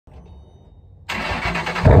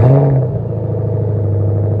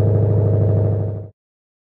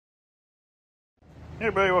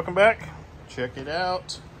everybody, welcome back. Check it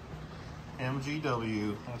out.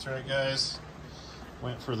 MGW. That's right, guys.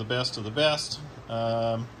 Went for the best of the best.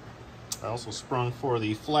 I also sprung for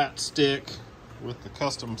the flat stick with the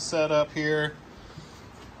custom setup here.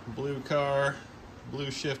 Blue car,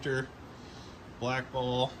 blue shifter, black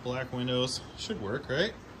ball, black windows. Should work,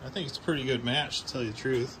 right? I think it's a pretty good match, to tell you the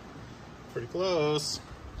truth. Pretty close.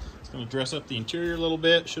 It's going to dress up the interior a little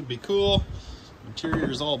bit. Should be cool.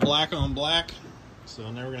 Interior is all black on black. So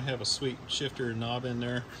now we're going to have a sweet shifter knob in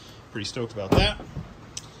there. Pretty stoked about that.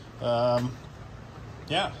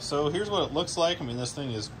 Yeah, so here's what it looks like. I mean, this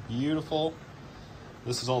thing is beautiful.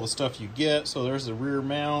 This is all the stuff you get. So there's the rear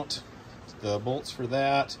mount, the bolts for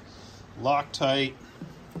that, Loctite.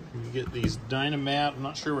 You get these Dynamat. I'm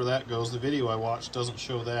not sure where that goes. The video I watched doesn't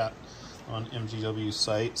show that on MGW's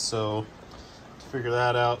site, so to figure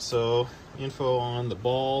that out. So info on the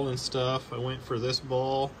ball and stuff. I went for this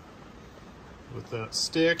ball with that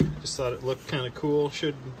stick. Just thought it looked kind of cool.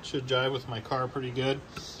 Should jive with my car pretty good.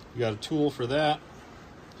 You got a tool for that.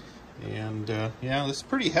 And yeah, this is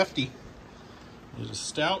pretty hefty. It's a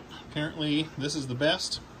stout. Apparently this is the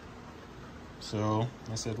best. So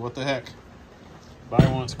I said, what the heck? Buy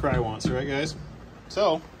once, cry once, right guys?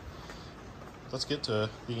 So let's get to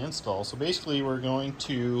the install. So basically we're going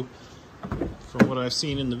to, from what I've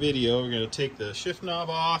seen in the video, we're going to take the shift knob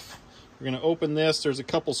off. We're going to open this. There's a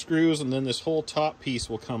couple screws, and then this whole top piece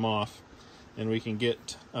will come off, and we can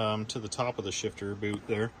get to the top of the shifter boot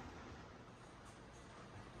there.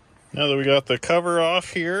 Now that we got the cover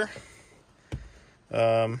off here,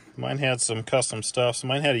 mine had some custom stuff. So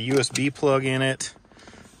mine had a USB plug in it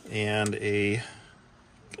and a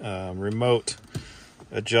remote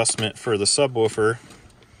adjustment for the subwoofer,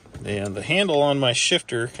 and the handle on my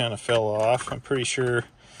shifter kind of fell off. I'm pretty sure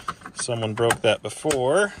someone broke that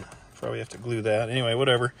before. Probably have to glue that. Anyway,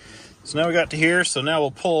 whatever. So now we got to here. So now we'll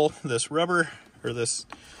pull this rubber, or this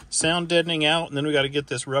sound deadening out, and then we got to get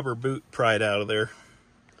this rubber boot pried out of there.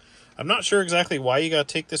 I'm not sure exactly why you got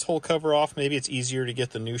to take this whole cover off. Maybe it's easier to get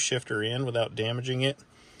the new shifter in without damaging it,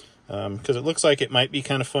 because it looks like it might be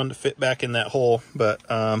kind of fun to fit back in that hole, but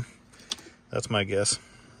that's my guess.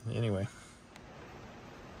 Anyway.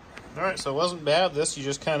 All right, so it wasn't bad. This, you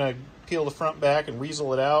just kind of peel the front back and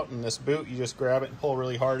weasel it out, and this boot, you just grab it and pull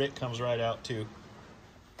really hard. It comes right out too.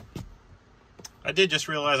 I did just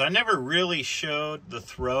realize I never really showed the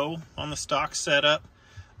throw on the stock setup.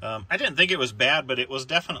 I didn't think it was bad, but it was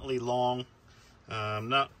definitely long.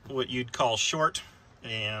 Not what you'd call short.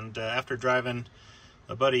 And after driving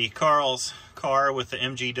a buddy Carl's car with the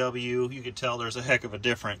MGW, you could tell there's a heck of a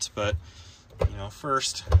difference. But, you know,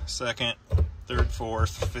 first, second, third,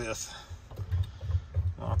 fourth, fifth,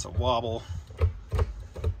 lots of wobble. You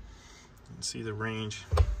can see the range.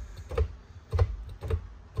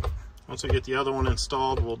 Once we get the other one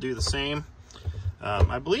installed, we'll do the same.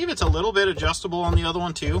 I believe it's a little bit adjustable on the other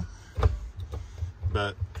one too,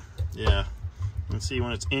 but yeah, you can see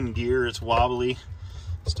when it's in gear, it's wobbly.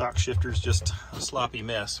 Stock shifter's just a sloppy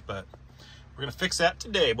mess, but we're gonna fix that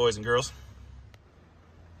today, boys and girls.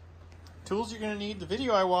 Tools you're gonna need. The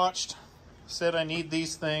video I watched said I need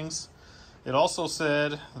these things. It also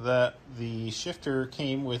said that the shifter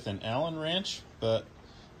came with an Allen wrench, but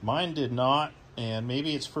mine did not, and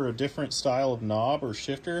maybe it's for a different style of knob or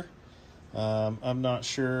shifter. I'm not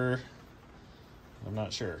sure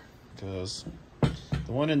because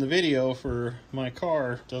the one in the video for my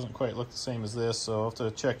car doesn't quite look the same as this, so I'll have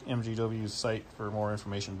to check MGW's site for more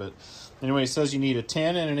information. But anyway, it says you need a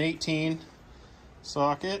 10 and an 18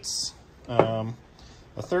 sockets, a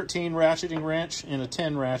 13 ratcheting wrench and a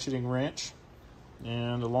 10 ratcheting wrench,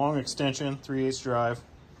 and a long extension, 3/8 drive,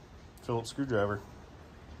 Phillips screwdriver.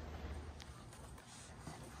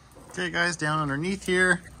 Okay guys, down underneath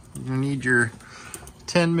here, you're gonna need your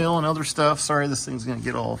 10 mil and other stuff. Sorry, this thing's gonna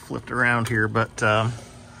get all flipped around here, but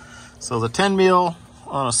so the 10 mil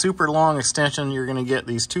on a super long extension, you're gonna get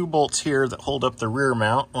these two bolts here that hold up the rear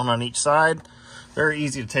mount, one on each side. Very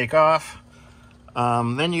easy to take off.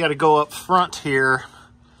 Then you gotta go up front here,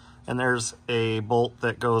 and there's a bolt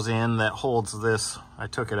that goes in that holds this. I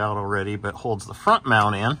took it out already, but holds the front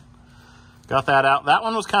mount in. Got that out. That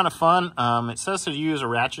one was kind of fun. It says to use a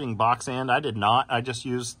ratcheting box end. I did not. I just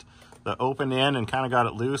used the open end and kind of got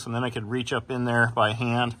it loose, and then I could reach up in there by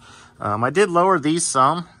hand. I did lower these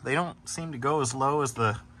some. They don't seem to go as low as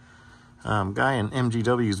the guy in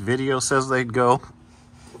MGW's video says they'd go.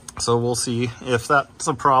 So we'll see. If that's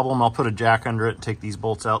a problem, I'll put a jack under it and take these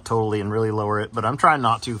bolts out totally and really lower it, but I'm trying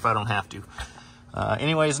not to if I don't have to.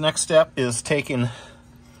 Anyways, next step is taking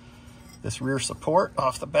this rear support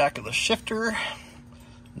off the back of the shifter.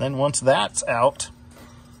 Then once that's out,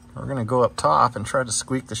 We're gonna go up top and try to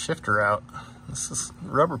squeak the shifter out. This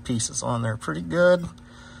rubber piece is on there pretty good. I'm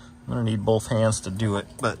gonna need both hands to do it,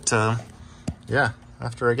 but yeah,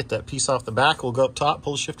 after I get that piece off the back, we'll go up top,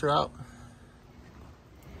 pull the shifter out.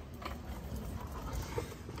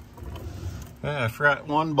 I forgot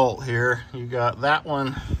one bolt here. You got that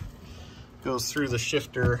one goes through the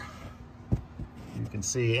shifter. You can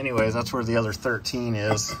see, anyways, that's where the other 13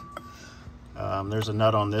 is. There's a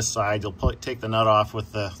nut on this side. You'll take the nut off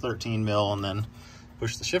with the 13 mil and then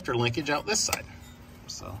push the shifter linkage out this side.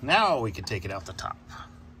 So now we can take it out the top.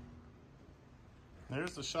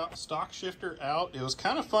 There's the stock shifter out. It was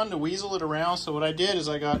kind of fun to weasel it around. So what I did is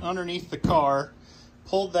I got underneath the car,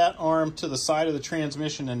 pulled that arm to the side of the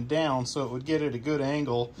transmission and down so it would get at a good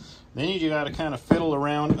angle. Then you got to kind of fiddle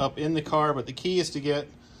around up in the car, but the key is to get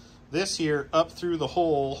this here up through the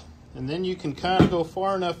hole, and then you can kind of go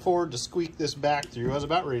far enough forward to squeak this back through. I was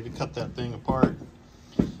about ready to cut that thing apart,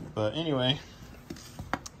 but anyway,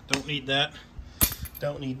 don't need that,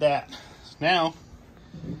 don't need that. Now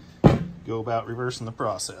go about reversing the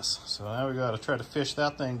process. So now we got to try to fish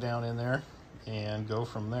that thing down in there and go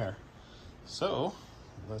from there. So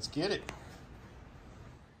let's get it.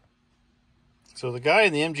 So the guy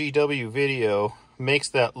in the MGW video makes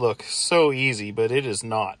that look so easy, but it is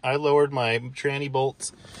not. I lowered my tranny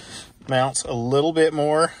bolts mounts a little bit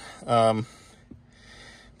more.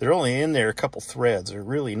 They're only in there a couple threads. They're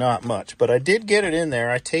really not much, but I did get it in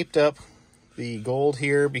there. I taped up the gold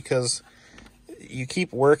here because you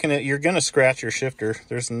keep working it, you're going to scratch your shifter.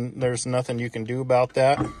 There's nothing you can do about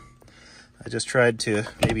that. I just tried to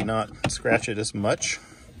maybe not scratch it as much.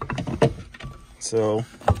 So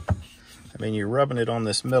I mean, you're rubbing it on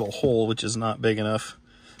this metal hole, which is not big enough.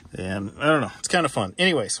 And I don't know, it's kind of fun.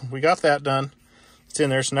 Anyways, we got that done. It's in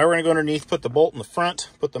there. So now we're gonna go underneath, put the bolt in the front,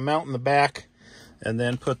 put the mount in the back, and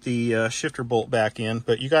then put the shifter bolt back in.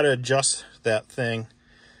 But you gotta adjust that thing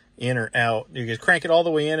in or out. You can crank it all the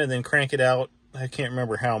way in and then crank it out. I can't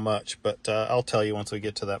remember how much, but I'll tell you once we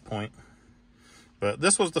get to that point. But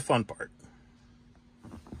this was the fun part.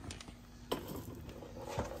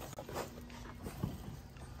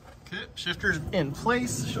 Okay, shifter's in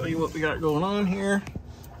place. Show you what we got going on here.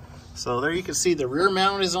 So there you can see the rear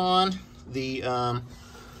mount is on. The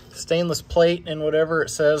stainless plate and whatever it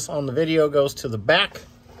says on the video goes to the back.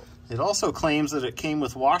 It also claims that it came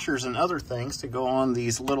with washers and other things to go on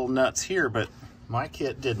these little nuts here, but my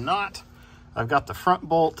kit did not. I've got the front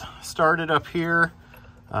bolt started up here.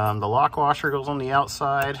 The lock washer goes on the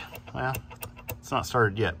outside. Well, it's not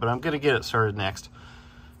started yet, but I'm gonna get it started next.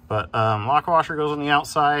 But lock washer goes on the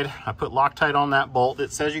outside. I put Loctite on that bolt.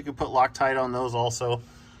 It says you could put Loctite on those also.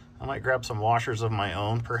 I might grab some washers of my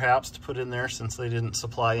own perhaps to put in there since they didn't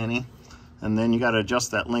supply any. And then you got to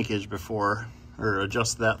adjust that linkage before, or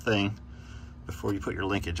adjust that thing before you put your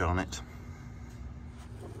linkage on it.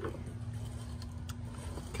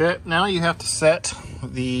 Okay, now you have to set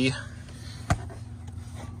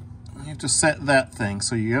that thing.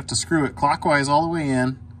 So you have to screw it clockwise all the way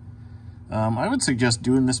in. I would suggest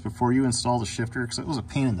doing this before you install the shifter because it was a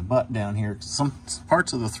pain in the butt down here. Some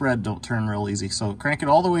parts of the thread don't turn real easy. So crank it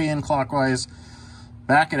all the way in clockwise,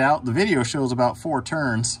 back it out. The video shows about 4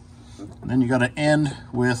 turns. And then you got to end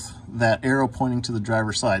with that arrow pointing to the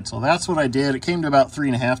driver's side. So that's what I did. It came to about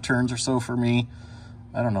 3.5 turns or so for me.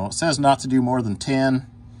 I don't know. It says not to do more than 10.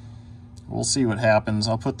 We'll see what happens.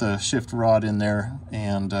 I'll put the shift rod in there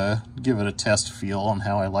and give it a test feel on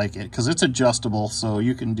how I like it. Because it's adjustable, so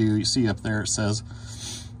you can do, you see up there it says,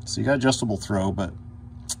 so you got adjustable throw, but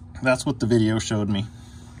that's what the video showed me.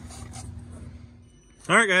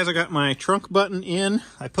 All right, guys, I got my trunk button in.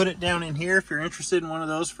 I put it down in here if you're interested in one of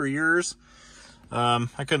those for yours. I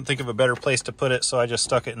couldn't think of a better place to put it, so I just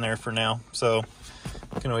stuck it in there for now. So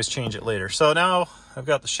you can always change it later. So now I've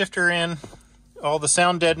got the shifter in, all the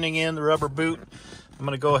sound deadening in, the rubber boot. I'm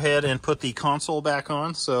going to go ahead and put the console back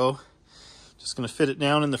on. So just going to fit it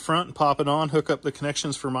down in the front and pop it on, hook up the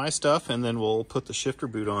connections for my stuff, and then we'll put the shifter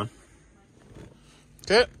boot on.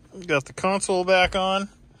 Okay, got the console back on.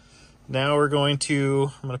 Now I'm going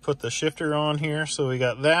to put the shifter on here. So we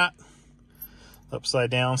got that upside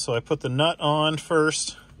down. So I put the nut on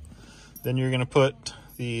first, then you're going to put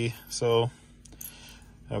the,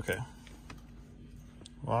 okay,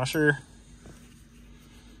 washer,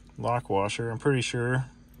 lock washer. I'm pretty sure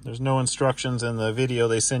there's no instructions in the video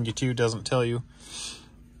they send you to, doesn't tell you.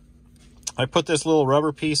 I put this little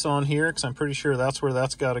rubber piece on here because I'm pretty sure that's where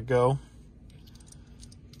that's got to go.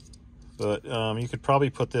 But you could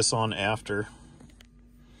probably put this on after.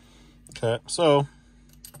 Okay, so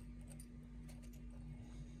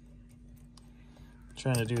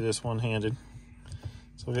trying to do this one-handed.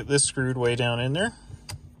 So we'll get this screwed way down in there.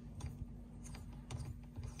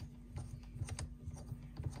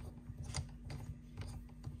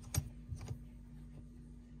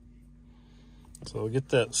 So we'll get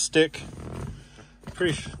that stick.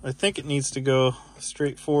 I think it needs to go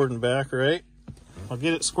straight forward and back, right? I'll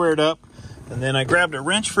get it squared up, and then I grabbed a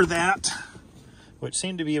wrench for that, which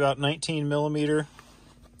seemed to be about 19 millimeter,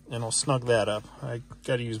 and I'll snug that up. I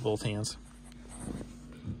got to use both hands.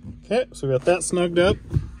 Okay, so we got that snugged up.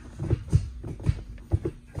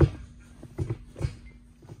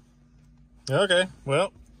 Okay,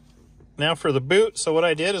 well, now for the boot. So what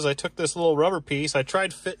I did is I took this little rubber piece. I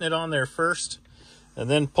tried fitting it on there first and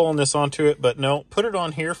then pulling this onto it, but no, put it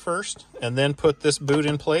on here first and then put this boot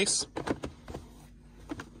in place.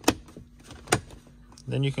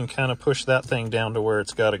 Then you can kind of push that thing down to where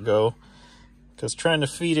it's got to go, because trying to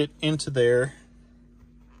feed it into there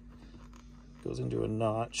goes into a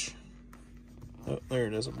notch. Oh, there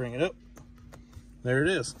it is. I'll bring it up. There it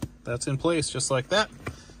is. That's in place just like that.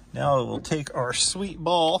 Now we'll take our sweet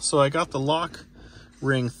ball. So I got the lock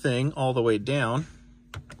ring thing all the way down.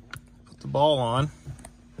 Put the ball on.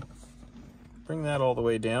 Bring that all the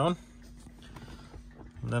way down.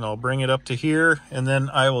 And then I'll bring it up to here, and then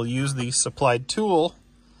I will use the supplied tool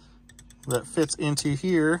that fits into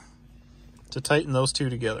here to tighten those two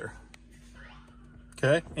together.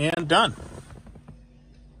 Okay, and done.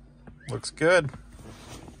 Looks good.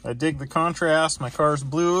 I dig the contrast. My car's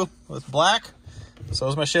blue with black. So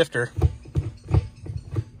is my shifter.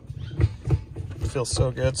 It feels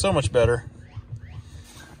so good, so much better.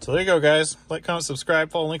 So there you go, guys. Like, comment,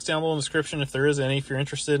 subscribe, follow links down below in the description if there is any, if you're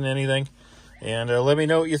interested in anything. And let me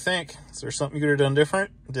know what you think. Is there something you could have done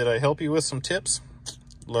different? Did I help you with some tips?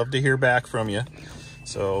 Love to hear back from you.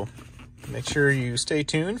 So make sure you stay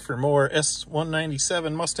tuned for more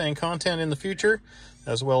S197 Mustang content in the future,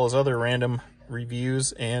 as well as other random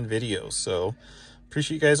reviews and videos. So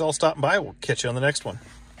appreciate you guys all stopping by. We'll catch you on the next one.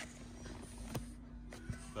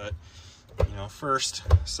 But, you know, first,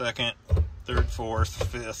 second, third, fourth,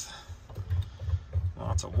 fifth.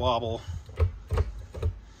 Lots of wobble. You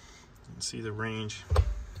can see the range.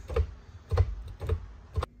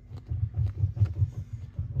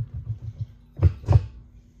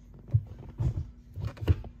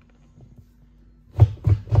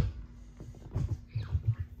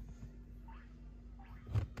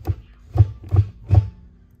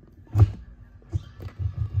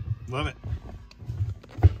 Love it.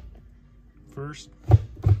 First,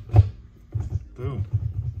 boom.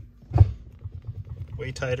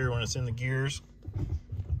 Way tighter when it's in the gears.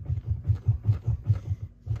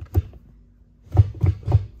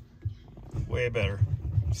 Way better.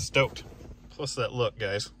 Stoked. Plus that look,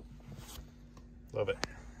 guys. Love it.